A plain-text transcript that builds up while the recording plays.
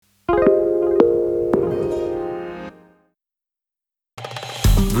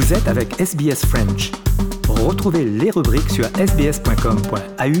Vous êtes avec SBS French. Retrouvez les rubriques sur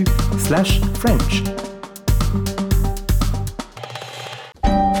sbs.com.au/French.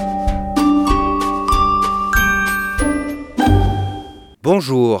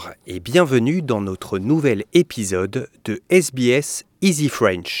 Bonjour et bienvenue dans notre nouvel épisode de SBS Easy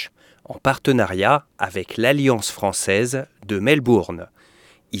French, en partenariat avec l'Alliance française de Melbourne.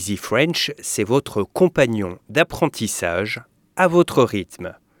 Easy French, c'est votre compagnon d'apprentissage à votre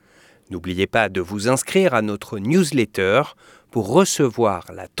rythme. N'oubliez pas de vous inscrire à notre newsletter pour recevoir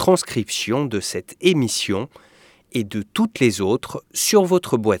la transcription de cette émission et de toutes les autres sur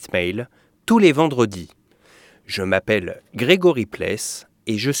votre boîte mail tous les vendredis. Je m'appelle Grégory Pless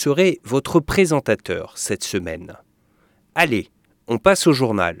et je serai votre présentateur cette semaine. Allez, on passe au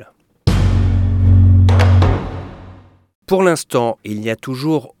journal. Pour l'instant, il n'y a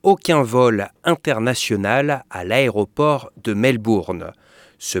toujours aucun vol international à l'aéroport de Melbourne.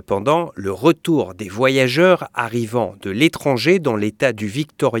 Cependant, le retour des voyageurs arrivant de l'étranger dans l'État du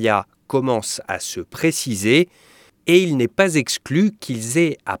Victoria commence à se préciser et il n'est pas exclu qu'ils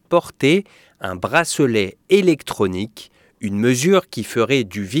aient à porter un bracelet électronique, une mesure qui ferait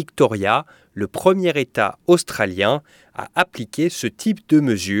du Victoria le premier État australien à appliquer ce type de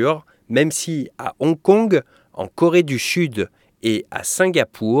mesure, même si à Hong Kong, en Corée du Sud et à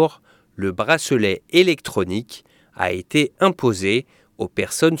Singapour, le bracelet électronique a été imposé aux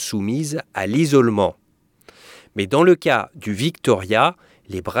personnes soumises à l'isolement. Mais dans le cas du Victoria,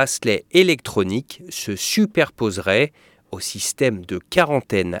 les bracelets électroniques se superposeraient au système de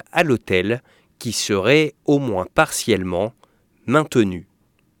quarantaine à l'hôtel qui serait au moins partiellement maintenu.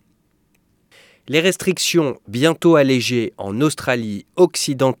 Les restrictions bientôt allégées en Australie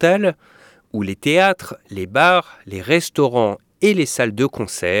occidentale, où les théâtres, les bars, les restaurants et les salles de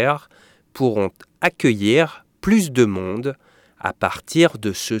concert pourront accueillir plus de monde à partir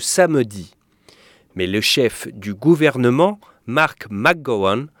de ce samedi. Mais le chef du gouvernement, Mark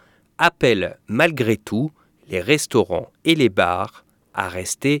McGowan, appelle malgré tout les restaurants et les bars à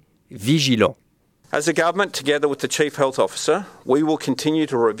rester vigilants. As a government, together with the Chief Health Officer, we will continue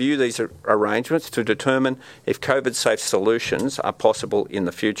to review these arrangements to determine if COVID-safe solutions are possible in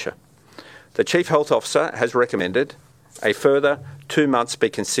the future. The Chief Health Officer has recommended a further 2 months be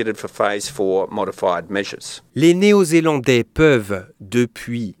considered for Phase 4 modified measures. Les Néo-Zélandais peuvent,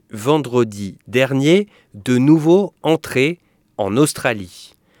 depuis vendredi dernier, de nouveau entrer en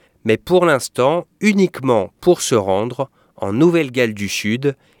Australie. Mais pour l'instant, uniquement pour se rendre en Nouvelle-Galles du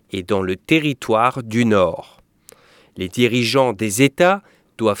Sud et dans le territoire du Nord. Les dirigeants des États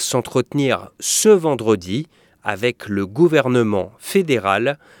doivent s'entretenir ce vendredi avec le gouvernement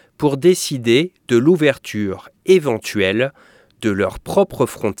fédéral pour décider de l'ouverture éventuelle de leurs propres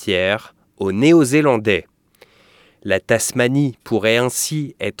frontières aux Néo-Zélandais. La Tasmanie pourrait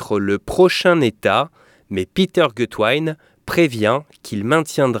ainsi être le prochain État, mais Peter Gutwein prévient qu'il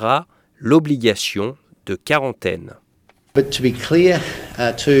maintiendra l'obligation de quarantaine. But to be clear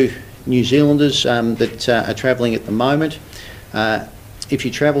to New Zealanders that are travelling at the moment, if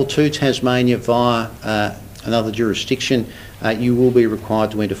you travel to Tasmania via another jurisdiction, you will be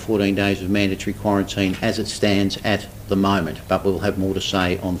required to enter 14 days of mandatory quarantine as it stands at the moment. But we'll have more to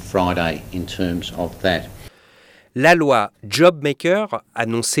say on Friday in terms of that. La loi JobMaker,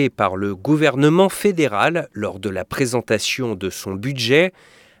 annoncée par le gouvernement fédéral lors de la présentation de son budget,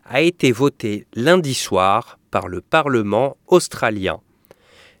 a été votée lundi soir par le Parlement australien.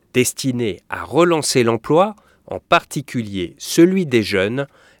 Destinée à relancer l'emploi, en particulier celui des jeunes,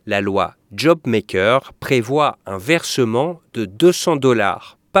 la loi JobMaker prévoit un versement de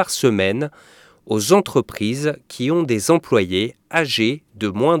 $200 par semaine aux entreprises qui ont des employés âgés de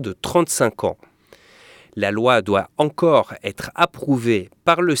moins de 35 ans. La loi doit encore être approuvée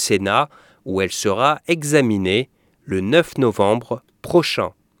par le Sénat où elle sera examinée le 9 novembre prochain.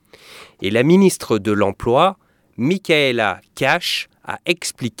 Et la ministre de l'Emploi, Michaela Cash, a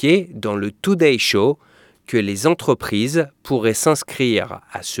expliqué dans le Today Show que les entreprises pourraient s'inscrire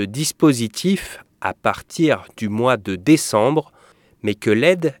à ce dispositif à partir du mois de décembre, mais que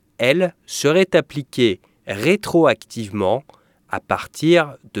l'aide, elle, serait appliquée rétroactivement à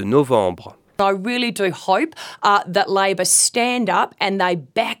partir de novembre. I really do hope that Labor stand up and they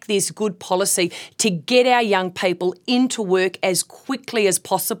back this good policy to get our young people into work as quickly as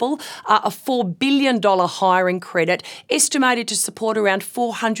possible. A $4 billion hiring credit estimated to support around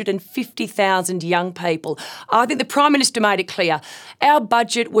 450,000 young people. I think the Prime Minister made it clear. Our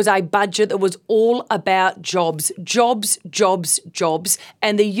budget was a budget that was all about jobs, jobs, jobs, jobs,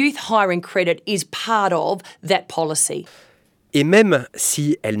 and the youth hiring credit is part of that policy. Et même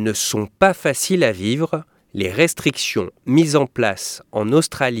si elles ne sont pas faciles à vivre, Les restrictions mises en place en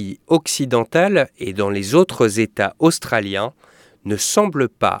Australie occidentale et dans les autres États australiens ne semblent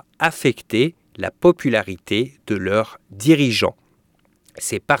pas affecter la popularité de leurs dirigeants.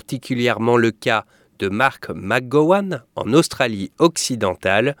 C'est particulièrement le cas de Mark McGowan en Australie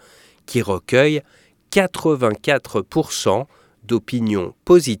occidentale qui recueille 84% d'opinions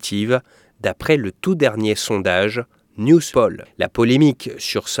positives d'après le tout dernier sondage Newspoll. La polémique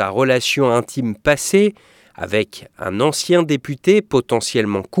sur sa relation intime passée avec un ancien député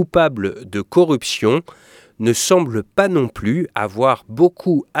potentiellement coupable de corruption ne semble pas non plus avoir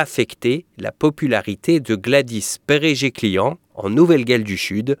beaucoup affecté la popularité de Gladys Berejiklian en Nouvelle-Galles du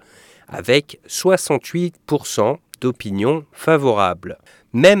Sud, avec 68% d'opinions favorables.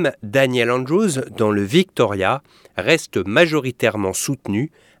 Même Daniel Andrews, dans le Victoria, reste majoritairement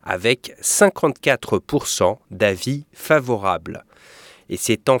soutenu avec 54% d'avis favorables. Et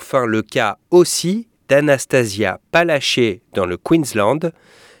c'est enfin le cas aussi d'Anastasia Palaszczuk dans le Queensland,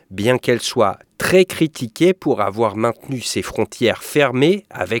 bien qu'elle soit très critiquée pour avoir maintenu ses frontières fermées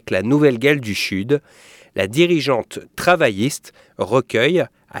avec la Nouvelle-Galles du Sud, la dirigeante travailliste recueille,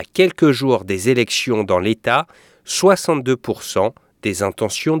 à quelques jours des élections dans l'État, 62% des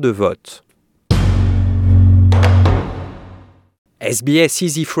intentions de vote. SBS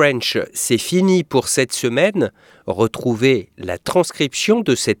Easy French, c'est fini pour cette semaine. Retrouvez la transcription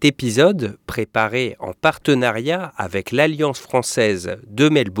de cet épisode préparé en partenariat avec l'Alliance française de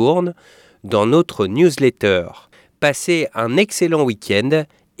Melbourne dans notre newsletter. Passez un excellent week-end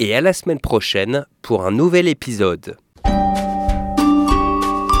et à la semaine prochaine pour un nouvel épisode.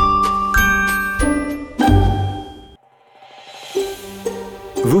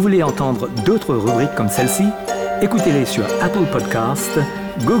 Vous voulez entendre d'autres rubriques comme celle-ci? Écoutez-les sur Apple Podcasts,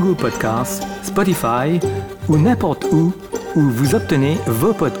 Google Podcasts, Spotify ou n'importe où vous obtenez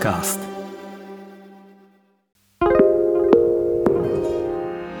vos podcasts.